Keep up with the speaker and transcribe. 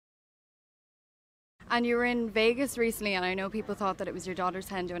And you were in Vegas recently, and I know people thought that it was your daughter's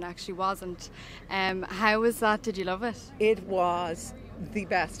hen and it actually wasn't. How was that? Did you love it? It was the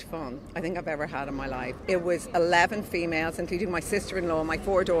best fun I think I've ever had in my life. It was 11 females, including my sister-in-law, my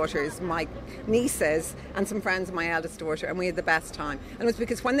 4 daughters, my nieces, and some friends of my eldest daughter, and we had the best time. And it was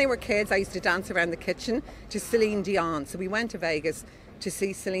because when they were kids, I used to dance around the kitchen to Celine Dion. So we went to Vegas to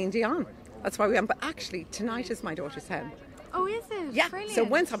see Celine Dion. That's why we went. But actually, tonight is my daughter's hen. Oh, is it? Yeah. Brilliant. So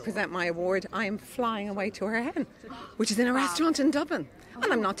once I present my award, I am flying away to her hen, which is in a restaurant in Dublin.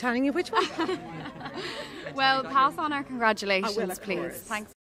 And I'm not telling you which one. Well, pass on our congratulations, I will, of please. course.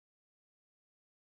 Thanks.